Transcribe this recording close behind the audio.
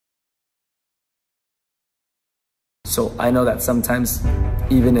So I know that sometimes,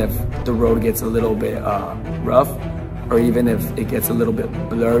 even if the road gets a little bit rough, or even if it gets a little bit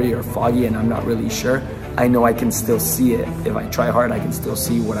blurry or foggy and I'm not really sure, I know I can still see it. If I try hard, I can still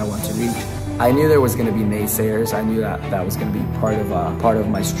see what I want to reach. I knew there was gonna be naysayers. I knew that that was gonna be part of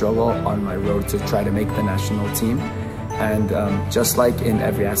my struggle on my road to try to make the national team. And just like in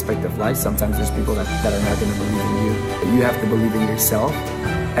every aspect of life, sometimes there's people that are not gonna believe in you. But you have to believe in yourself,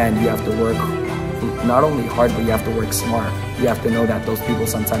 and you have to work not only hard, but you have to work smart. You have to know that those people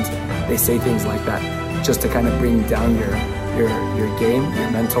sometimes, they say things like that just to kind of bring down your game,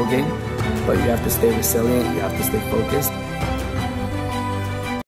 your mental game. But you have to stay resilient, you have to stay focused.